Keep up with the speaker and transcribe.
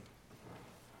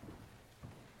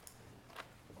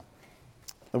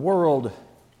The world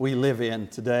we live in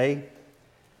today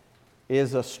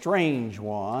is a strange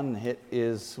one. It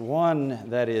is one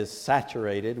that is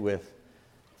saturated with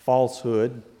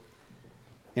falsehood.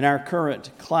 In our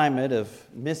current climate of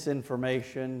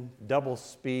misinformation,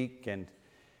 doublespeak, and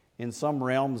in some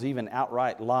realms even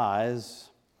outright lies,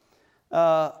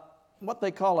 what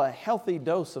they call a healthy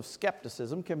dose of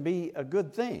skepticism can be a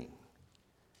good thing.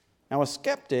 Now, a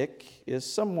skeptic is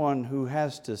someone who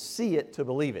has to see it to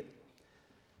believe it.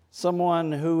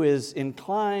 Someone who is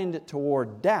inclined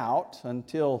toward doubt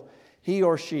until he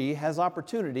or she has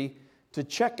opportunity to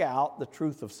check out the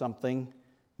truth of something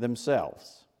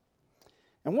themselves.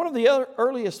 And one of the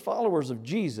earliest followers of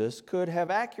Jesus could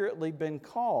have accurately been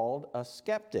called a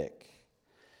skeptic.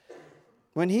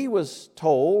 When he was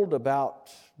told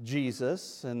about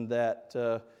Jesus and that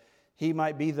he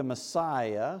might be the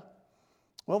Messiah,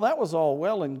 well, that was all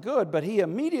well and good, but he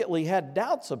immediately had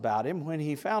doubts about him when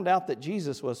he found out that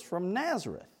Jesus was from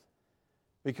Nazareth,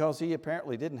 because he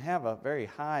apparently didn't have a very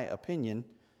high opinion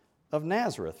of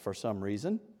Nazareth for some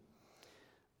reason.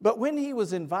 But when he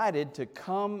was invited to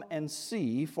come and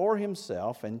see for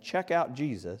himself and check out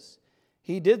Jesus,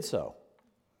 he did so.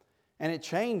 And it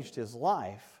changed his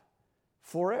life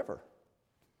forever.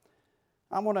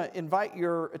 I want to invite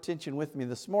your attention with me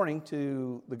this morning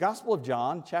to the Gospel of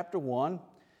John, chapter 1,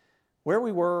 where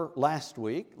we were last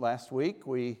week. Last week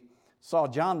we saw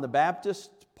John the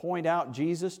Baptist point out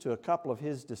Jesus to a couple of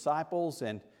his disciples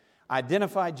and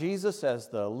identify Jesus as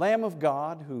the Lamb of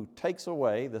God who takes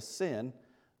away the sin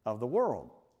of the world.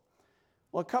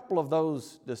 Well, a couple of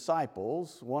those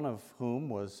disciples, one of whom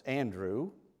was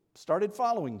Andrew, started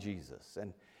following Jesus.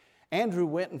 And Andrew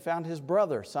went and found his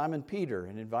brother, Simon Peter,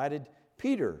 and invited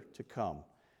Peter to come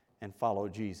and follow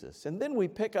Jesus. And then we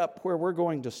pick up where we're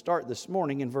going to start this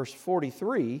morning in verse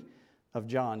 43 of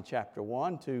John chapter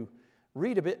 1 to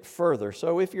read a bit further.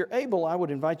 So if you're able, I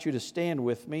would invite you to stand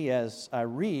with me as I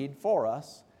read for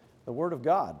us the Word of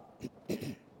God.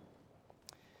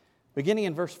 Beginning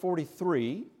in verse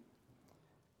 43,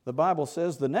 the Bible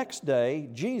says, "The next day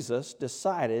Jesus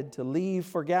decided to leave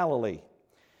for Galilee.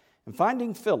 And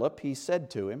finding Philip, he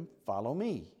said to him, 'Follow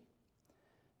me.'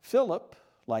 Philip,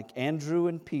 like Andrew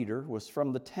and Peter, was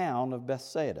from the town of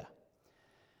Bethsaida.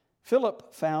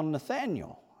 Philip found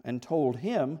Nathanael and told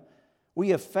him, 'We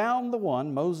have found the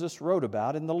one Moses wrote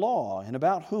about in the law, and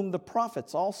about whom the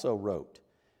prophets also wrote,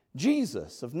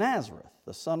 Jesus of Nazareth,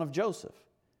 the son of Joseph.'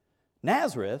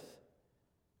 'Nazareth?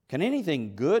 Can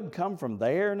anything good come from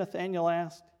there?' Nathanael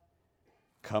asked.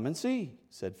 'Come and see,'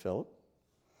 said Philip.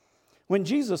 When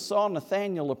Jesus saw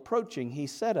Nathanael approaching, he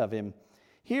said of him,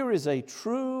 'Here is a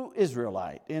true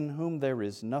Israelite in whom there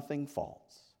is nothing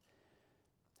false.'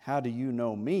 'How do you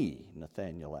know me?'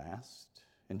 Nathanael asked.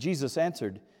 And Jesus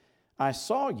answered, 'I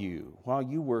saw you while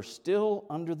you were still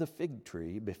under the fig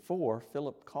tree before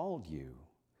Philip called you.'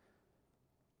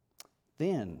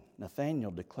 Then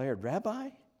Nathanael declared, 'Rabbi,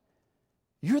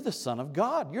 you're the Son of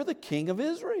God. You're the King of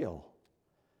Israel.'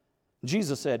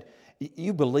 Jesus said,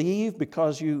 'You believe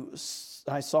because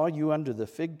I saw you under the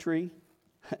fig tree?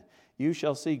 You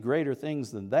shall see greater things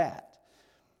than that.'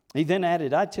 He then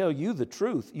added, 'I tell you the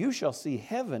truth. You shall see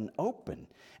heaven open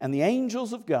and the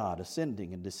angels of God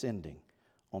ascending and descending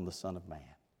on the Son of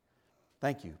Man.'"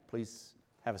 Thank you. Please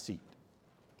have a seat.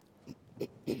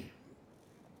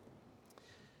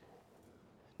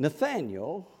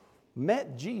 Nathanael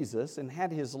met Jesus and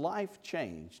had his life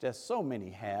changed, as so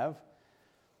many have.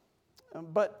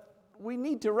 But we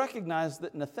need to recognize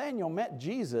that Nathanael met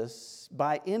Jesus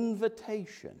by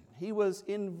invitation. He was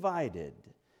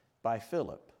invited by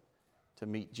Philip to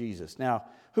meet Jesus. Now,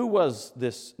 who was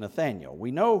this Nathanael? We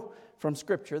know from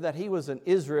Scripture that he was an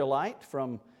Israelite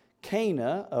from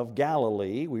Cana of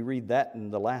Galilee. We read that in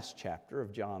the last chapter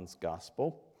of John's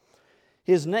Gospel.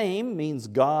 His name means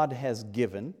God has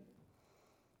given.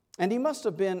 And he must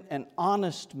have been an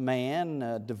honest man,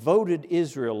 a devoted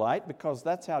Israelite, because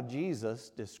that's how Jesus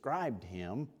described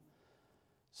him.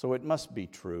 So it must be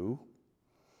true.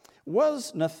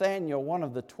 Was Nathanael one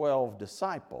of the 12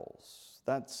 disciples?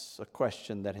 That's a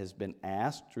question that has been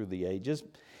asked through the ages.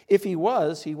 If he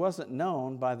was, he wasn't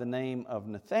known by the name of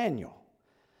Nathanael.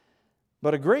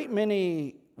 But a great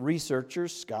many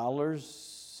researchers, scholars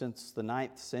since the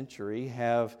 9th century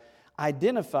have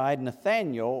identified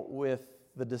Nathanael with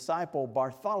the disciple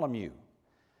Bartholomew,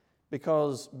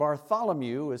 because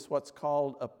Bartholomew is what's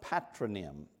called a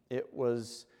patronym.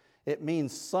 It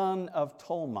means son of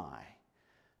Ptolemy,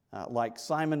 like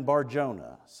Simon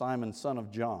Bar-Jonah, Simon son of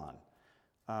John.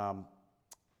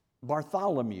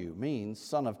 Bartholomew means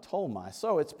son of Ptolemy.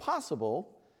 So it's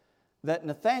possible that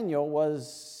Nathanael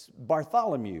was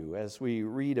Bartholomew, as we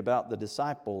read about the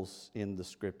disciples in the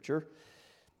Scripture.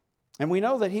 And we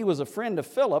know that he was a friend of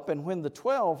Philip, and when the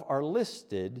 12 are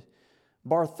listed,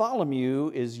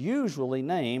 Bartholomew is usually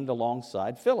named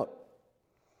alongside Philip.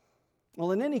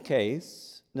 Well, in any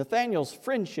case, Nathanael's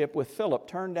friendship with Philip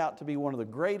turned out to be one of the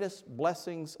greatest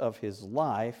blessings of his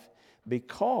life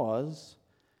because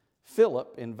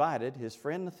Philip invited his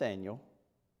friend Nathanael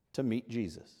to meet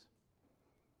Jesus.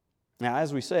 Now,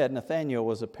 as we said, Nathanael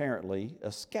was apparently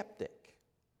a skeptic.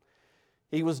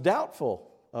 He was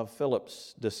doubtful of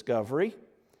Philip's discovery,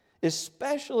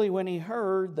 especially when he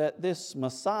heard that this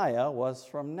Messiah was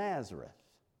from Nazareth.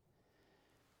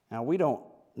 Now, we don't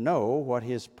know what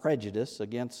his prejudice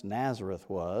against Nazareth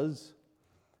was.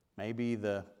 Maybe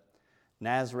the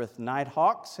Nazareth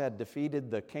Nighthawks had defeated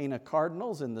the Cana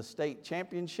Cardinals in the state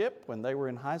championship when they were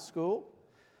in high school.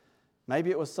 Maybe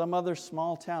it was some other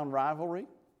small town rivalry.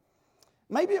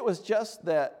 Maybe it was just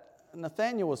that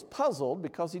Nathanael was puzzled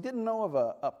because he didn't know of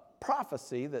a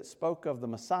prophecy that spoke of the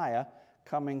Messiah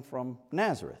coming from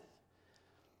Nazareth.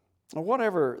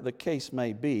 Whatever the case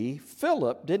may be,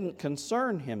 Philip didn't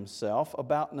concern himself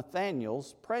about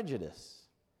Nathanael's prejudice.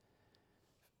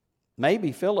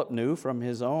 Maybe Philip knew from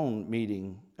his own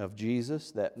meeting of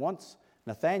Jesus that once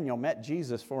Nathanael met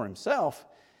Jesus for himself,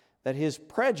 that his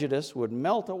prejudice would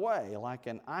melt away like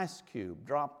an ice cube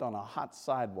dropped on a hot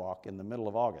sidewalk in the middle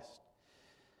of August.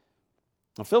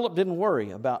 Now, Philip didn't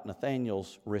worry about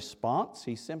Nathanael's response.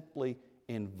 He simply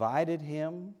invited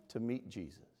him to meet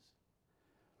Jesus.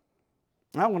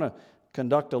 I want to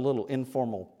conduct a little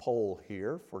informal poll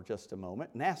here for just a moment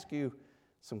and ask you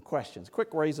some questions. Quick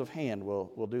raise of hand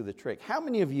will do the trick. How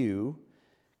many of you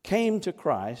came to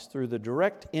Christ through the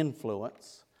direct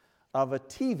influence of a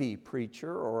TV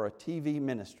preacher or a TV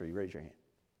ministry? Raise your hand.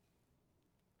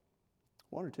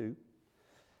 One or two.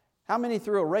 How many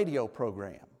through a radio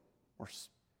program? Or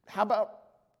how about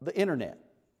the internet?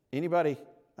 Anybody?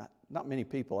 Not many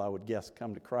people, I would guess,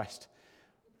 come to Christ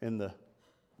in the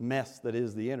mess that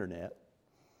is the internet.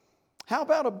 How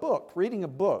about a book? Reading a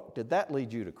book, did that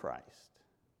lead you to Christ?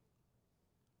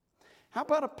 How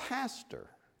about a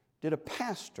pastor? Did a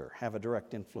pastor have a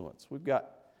direct influence? We've got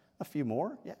a few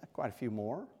more. Yeah, quite a few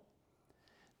more.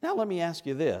 Now let me ask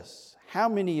you this. How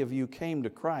many of you came to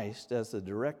Christ as a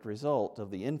direct result of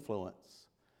the influence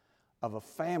of a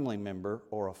family member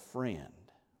or a friend?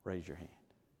 Raise your hand.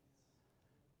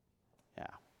 Yeah.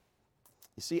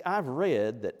 You see, I've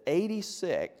read that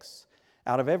 86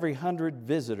 out of every 100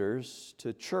 visitors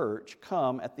to church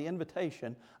come at the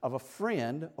invitation of a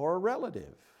friend or a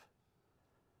relative.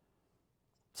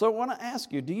 So I want to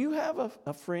ask you, do you have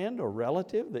a friend or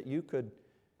relative that you could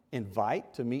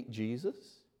invite to meet Jesus?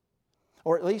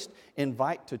 Or at least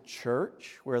invite to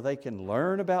church where they can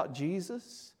learn about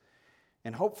Jesus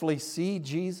and hopefully see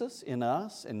Jesus in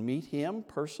us and meet Him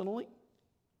personally?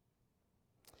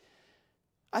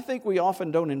 I think we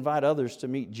often don't invite others to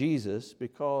meet Jesus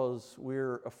because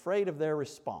we're afraid of their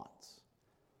response.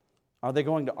 Are they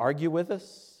going to argue with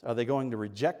us? Are they going to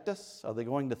reject us? Are they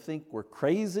going to think we're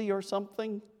crazy or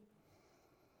something?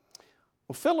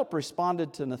 Well, Philip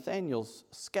responded to Nathanael's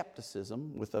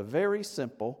skepticism with a very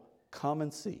simple, come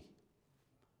and see.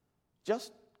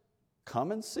 Just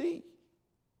come and see.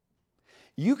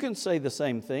 You can say the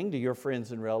same thing to your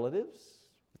friends and relatives.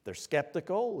 If they're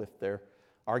skeptical, if they're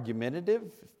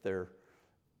argumentative, if they're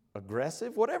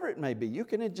aggressive, whatever it may be, you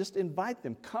can just invite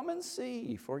them, come and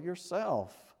see for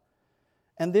yourself.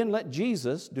 And then let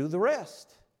Jesus do the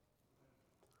rest.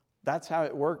 That's how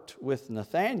it worked with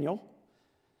Nathanael.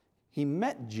 He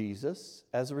met Jesus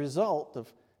as a result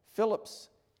of Philip's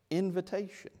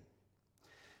invitation.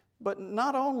 But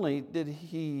not only did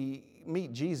he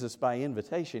meet Jesus by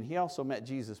invitation, he also met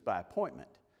Jesus by appointment.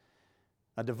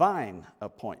 A divine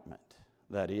appointment,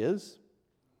 that is.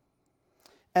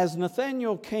 As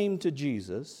Nathanael came to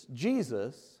Jesus,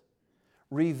 Jesus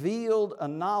revealed a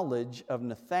knowledge of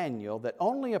Nathanael that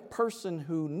only a person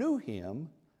who knew him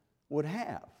would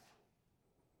have.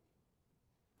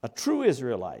 A true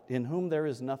Israelite in whom there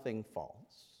is nothing false.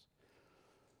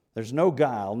 There's no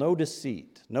guile, no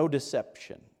deceit, no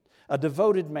deception. A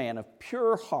devoted man of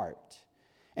pure heart.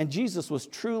 And Jesus was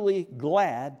truly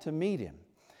glad to meet him.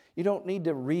 You don't need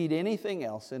to read anything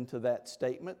else into that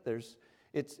statement.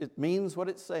 It means what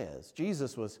it says.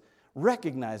 Jesus was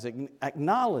recognizing,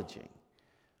 acknowledging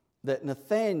that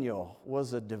Nathanael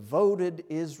was a devoted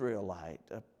Israelite,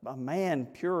 a man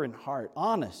pure in heart,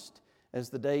 honest as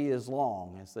the day is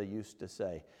long, as they used to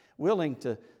say, willing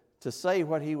to say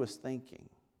what he was thinking.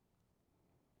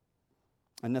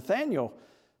 And Nathanael,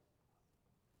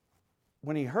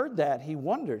 when he heard that, he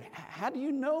wondered, how do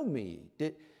you know me?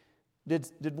 Did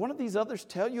Did one of these others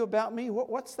tell you about me?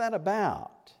 What's that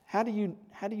about? How do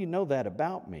you know that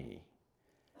about me?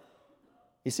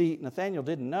 You see, Nathanael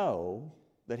didn't know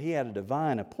that he had a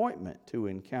divine appointment to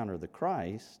encounter the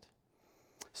Christ.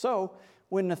 So,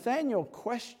 when Nathanael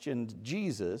questioned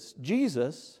Jesus,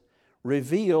 Jesus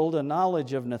revealed a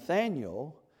knowledge of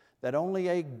Nathanael that only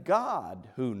a God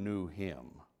who knew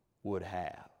him would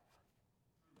have.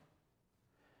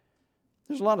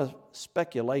 There's a lot of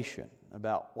speculation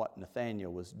about what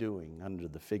Nathanael was doing under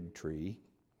the fig tree.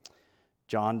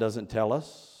 John doesn't tell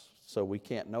us, so we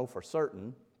can't know for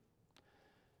certain.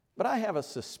 But I have a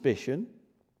suspicion.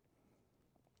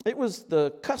 It was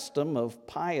the custom of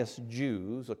pious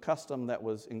Jews, a custom that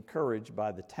was encouraged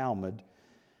by the Talmud,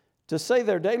 to say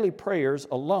their daily prayers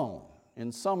alone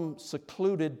in some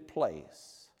secluded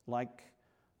place, like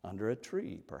under a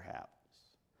tree, perhaps.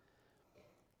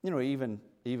 You know, even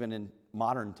in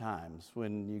modern times,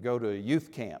 when you go to a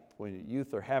youth camp, when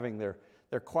youth are having their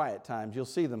quiet times, you'll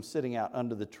see them sitting out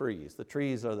under the trees. The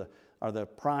trees are the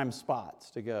prime spots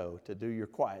to go to do your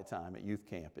quiet time at youth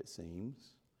camp, it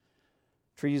seems.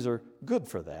 Trees are good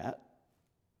for that.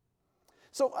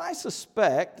 So I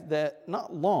suspect that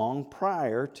not long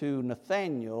prior to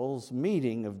Nathanael's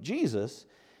meeting of Jesus,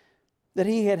 that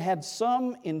he had had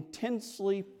some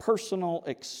intensely personal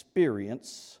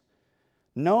experience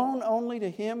known only to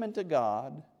him and to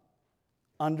God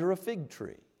under a fig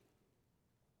tree.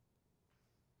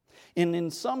 And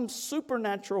in some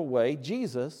supernatural way,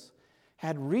 Jesus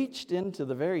had reached into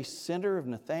the very center of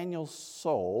Nathanael's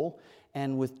soul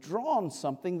and withdrawn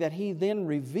something that he then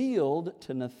revealed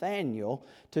to Nathanael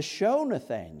to show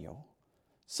Nathanael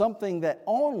something that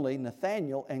only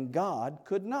Nathanael and God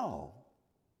could know.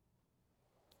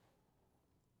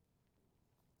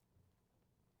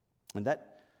 And that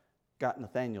got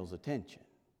Nathanael's attention.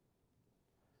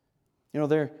 You know,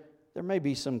 there may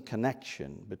be some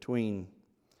connection between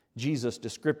Jesus'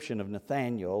 description of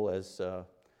Nathanael as a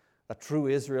true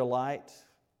Israelite,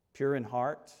 pure in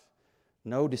heart,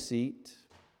 no deceit.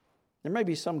 There may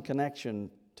be some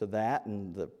connection to that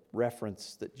and the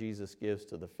reference that Jesus gives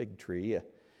to the fig tree.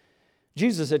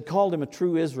 Jesus had called him a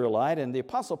true Israelite, and the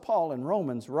Apostle Paul in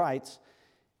Romans writes,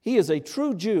 "He is a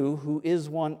true Jew who is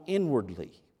one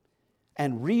inwardly,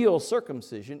 and real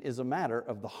circumcision is a matter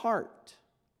of the heart."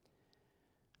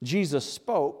 Jesus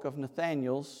spoke of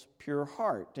Nathanael's pure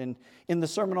heart. And in the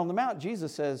Sermon on the Mount,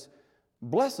 Jesus says,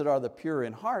 "Blessed are the pure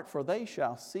in heart, for they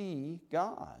shall see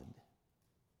God."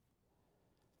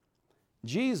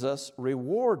 Jesus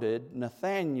rewarded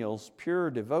Nathanael's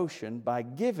pure devotion by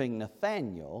giving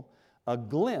Nathanael a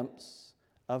glimpse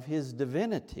of his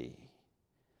divinity,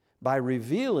 by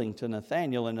revealing to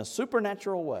Nathanael in a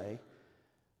supernatural way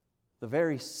the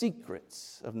very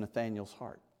secrets of Nathanael's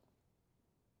heart.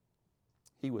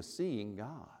 He was seeing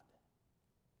God.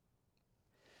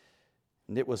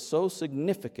 And it was so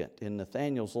significant in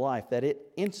Nathanael's life that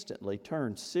it instantly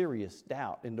turned serious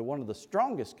doubt into one of the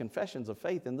strongest confessions of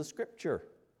faith in the Scripture.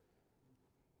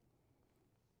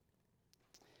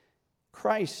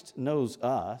 Christ knows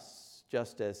us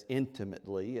just as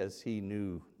intimately as he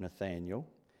knew Nathanael,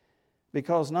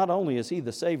 because not only is he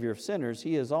the Savior of sinners,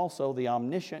 he is also the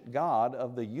omniscient God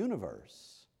of the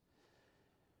universe.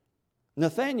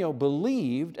 Nathanael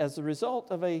believed as a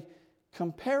result of a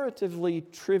comparatively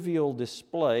trivial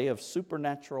display of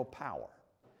supernatural power.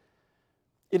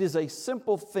 It is a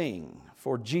simple thing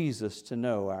for Jesus to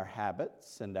know our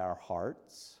habits and our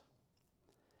hearts.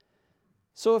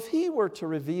 So if he were to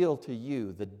reveal to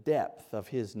you the depth of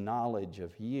his knowledge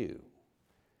of you,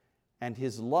 and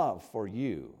his love for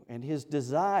you, and his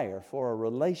desire for a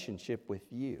relationship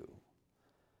with you,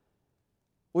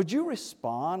 would you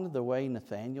respond the way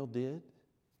Nathanael did?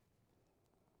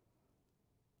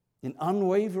 In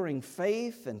unwavering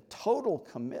faith and total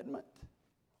commitment?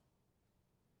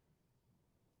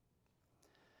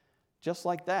 Just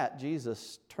like that,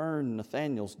 Jesus turned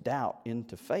Nathanael's doubt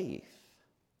into faith.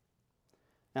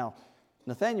 Now,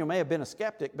 Nathanael may have been a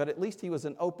skeptic, but at least he was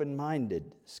an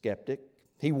open-minded skeptic.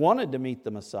 He wanted to meet the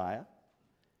Messiah.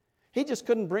 He just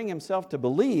couldn't bring himself to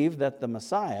believe that the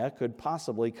Messiah could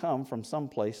possibly come from some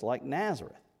place like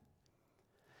Nazareth.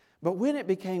 But when it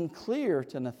became clear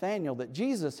to Nathanael that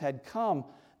Jesus had come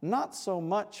not so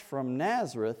much from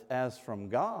Nazareth as from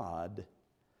God,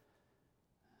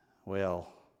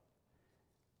 well,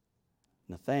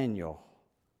 Nathanael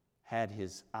had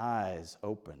his eyes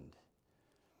opened.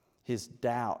 His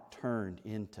doubt turned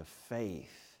into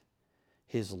faith.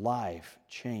 His life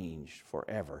changed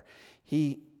forever.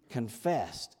 He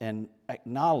confessed and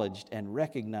acknowledged and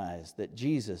recognized that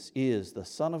Jesus is the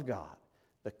Son of God,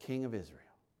 the King of Israel.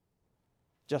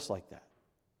 Just like that.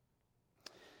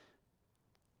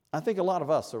 I think a lot of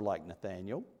us are like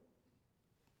Nathanael.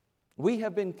 We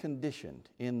have been conditioned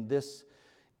in this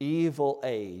evil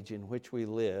age in which we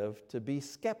live to be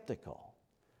skeptical,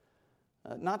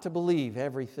 not to believe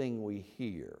everything we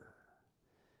hear.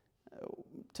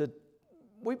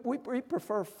 We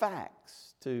prefer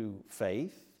facts to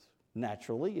faith,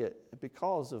 naturally,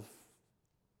 because of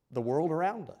the world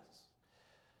around us.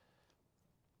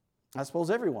 I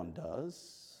suppose everyone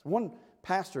does. One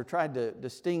pastor tried to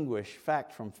distinguish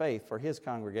fact from faith for his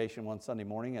congregation one Sunday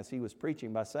morning as he was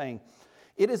preaching by saying,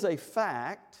 "It is a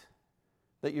fact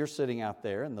that you're sitting out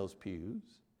there in those pews,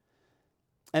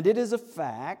 and it is a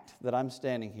fact that I'm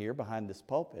standing here behind this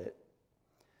pulpit,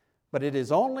 but it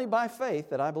is only by faith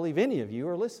that I believe any of you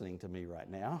are listening to me right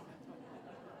now."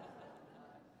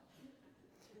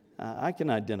 I can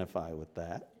identify with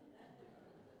that.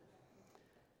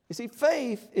 You see,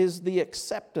 faith is the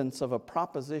acceptance of a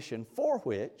proposition for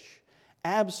which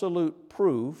absolute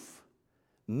proof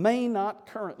may not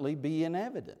currently be in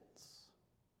evidence.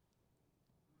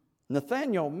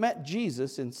 Nathanael met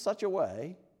Jesus in such a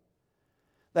way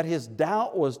that his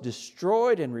doubt was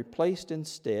destroyed and replaced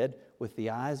instead with the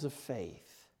eyes of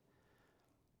faith.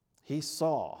 He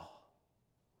saw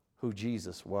who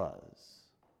Jesus was.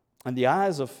 And the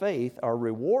eyes of faith are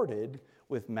rewarded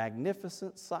with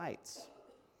magnificent sights.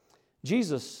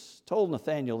 Jesus told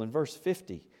Nathanael in verse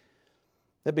 50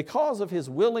 that because of his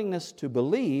willingness to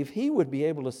believe, he would be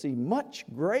able to see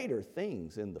much greater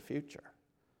things in the future.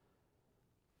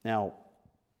 Now,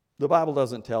 the Bible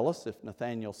doesn't tell us if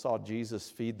Nathanael saw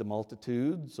Jesus feed the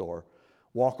multitudes or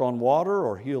walk on water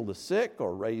or heal the sick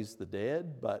or raise the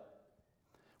dead, but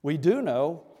we do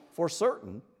know for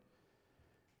certain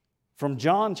from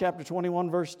John chapter 21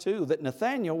 verse 2 that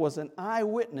Nathanael was an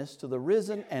eyewitness to the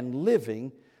risen and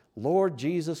living Lord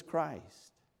Jesus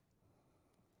Christ,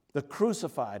 the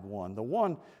crucified one, the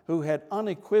one who had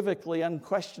unequivocally,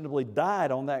 unquestionably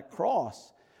died on that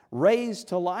cross, raised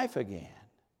to life again.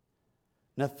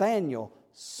 Nathanael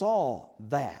saw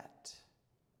that.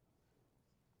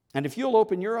 And if you'll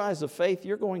open your eyes of faith,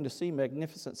 you're going to see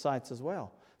magnificent sights as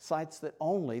well. Sights that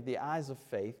only the eyes of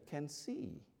faith can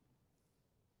see.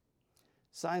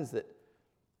 Signs that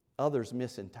others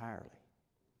miss entirely.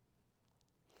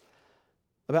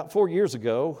 About 4 years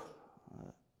ago,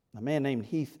 a man named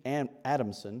Heath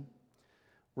Adamson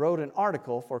wrote an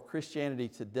article for Christianity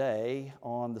Today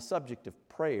on the subject of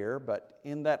prayer, but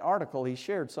in that article he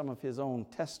shared some of his own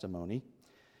testimony.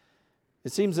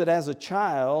 It seems that as a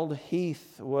child,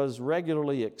 Heath was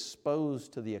regularly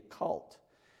exposed to the occult,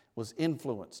 was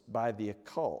influenced by the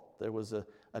occult. There was a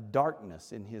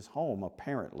darkness in his home,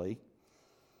 apparently.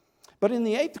 But in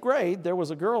the 8th grade, there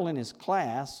was a girl in his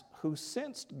class who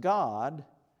sensed God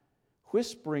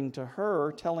whispering to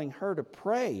her, telling her to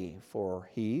pray for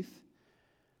Heath,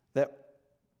 that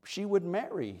she would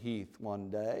marry Heath one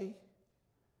day.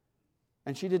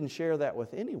 And she didn't share that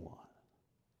with anyone.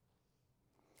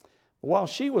 While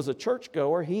she was a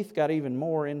churchgoer, Heath got even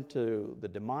more into the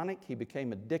demonic. He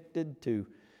became addicted to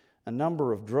a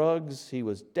number of drugs. He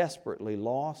was desperately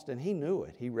lost, and he knew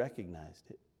it. He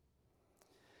recognized it.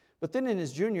 But then in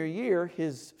his junior year,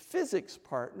 his physics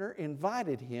partner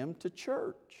invited him to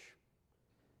church.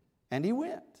 And he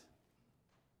went.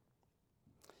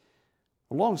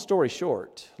 Long story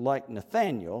short, like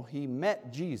Nathanael, he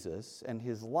met Jesus and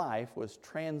his life was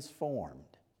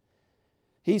transformed.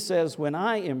 He says, "When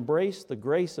I embraced the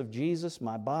grace of Jesus,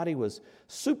 my body was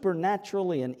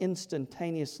supernaturally and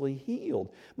instantaneously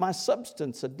healed. My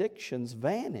substance addictions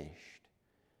vanished."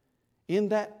 In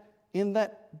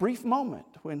that brief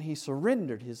moment when he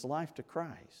surrendered his life to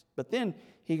Christ. But then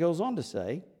he goes on to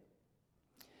say,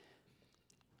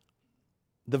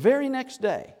 the very next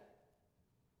day,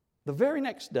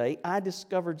 I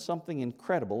discovered something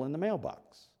incredible in the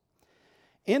mailbox.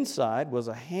 Inside was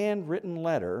a handwritten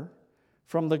letter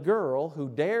from the girl who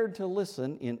dared to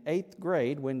listen in 8th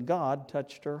grade when God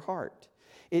touched her heart.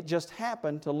 It just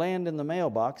happened to land in the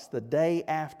mailbox the day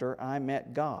after I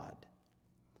met God.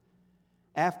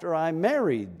 After I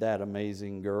married that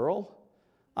amazing girl,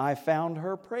 I found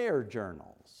her prayer journals.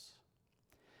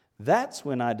 That's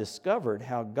when I discovered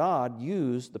how God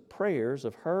used the prayers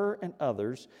of her and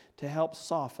others to help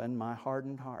soften my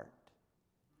hardened heart.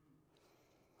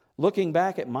 Looking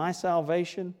back at my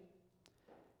salvation,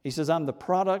 he says, I'm the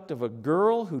product of a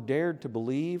girl who dared to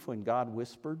believe when God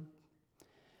whispered,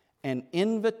 an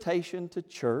invitation to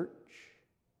church,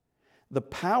 the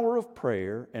power of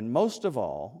prayer, and most of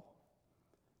all,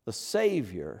 the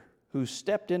Savior who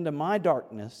stepped into my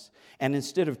darkness and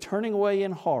instead of turning away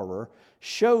in horror,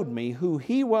 showed me who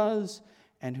He was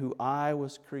and who I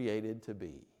was created to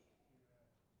be.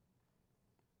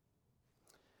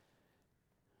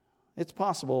 It's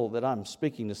possible that I'm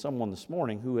speaking to someone this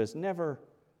morning who has never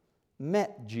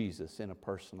met Jesus in a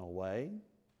personal way.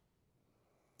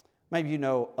 Maybe you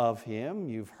know of Him,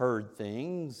 you've heard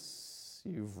things,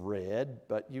 you've read,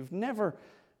 but you've never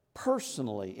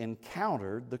personally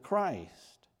encountered the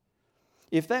Christ.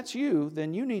 If that's you,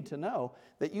 then you need to know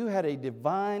that you had a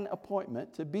divine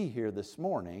appointment to be here this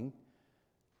morning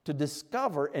to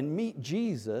discover and meet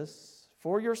Jesus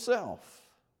for yourself.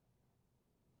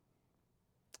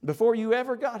 Before you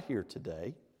ever got here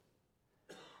today,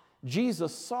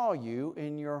 Jesus saw you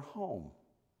in your home.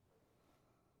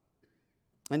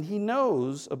 And He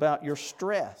knows about your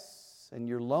stress and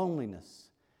your loneliness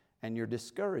and your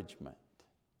discouragement.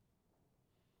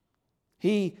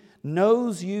 He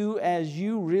knows you as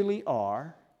you really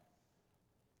are,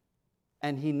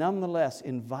 and He nonetheless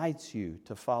invites you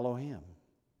to follow Him,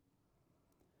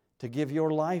 to give your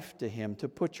life to Him, to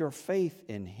put your faith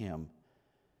in Him.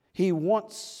 He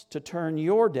wants to turn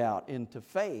your doubt into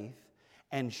faith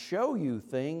and show you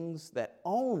things that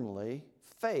only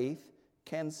faith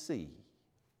can see.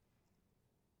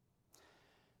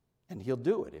 And He'll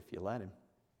do it if you let Him.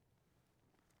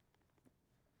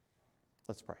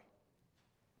 Let's pray.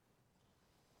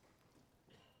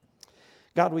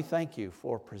 God, we thank You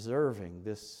for preserving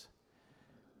this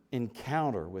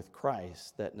encounter with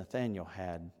Christ that Nathanael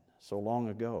had so long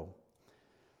ago,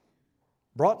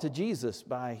 brought to Jesus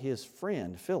by his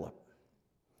friend Philip.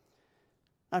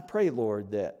 I pray,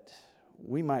 Lord, that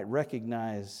we might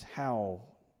recognize how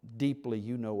deeply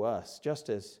You know us, just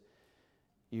as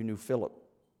You knew Philip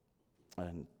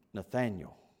and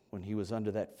Nathanael when he was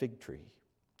under that fig tree.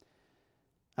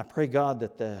 I pray, God,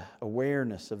 that the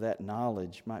awareness of that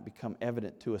knowledge might become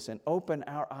evident to us and open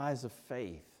our eyes of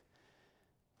faith,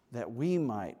 that we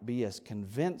might be as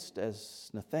convinced as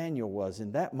Nathanael was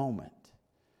in that moment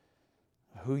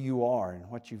who You are and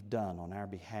what You've done on our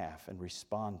behalf and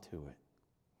respond to it.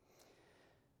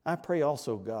 I pray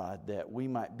also, God, that we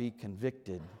might be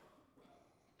convicted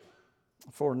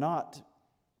for not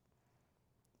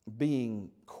being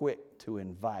quick to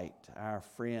invite our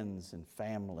friends and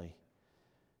family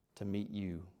to meet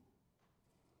You.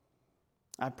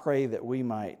 I pray that we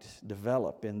might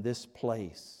develop in this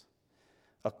place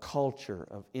a culture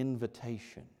of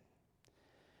invitation,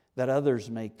 that others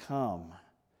may come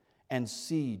and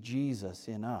see Jesus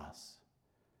in us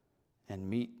and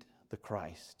meet the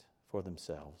Christ for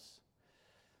themselves.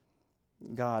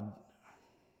 God,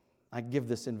 I give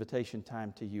this invitation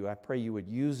time to You. I pray You would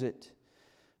use it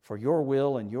for Your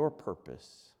will and Your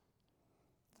purpose.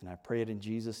 And I pray it in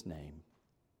Jesus' name.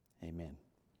 Amen.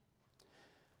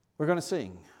 We're going to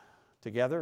sing together.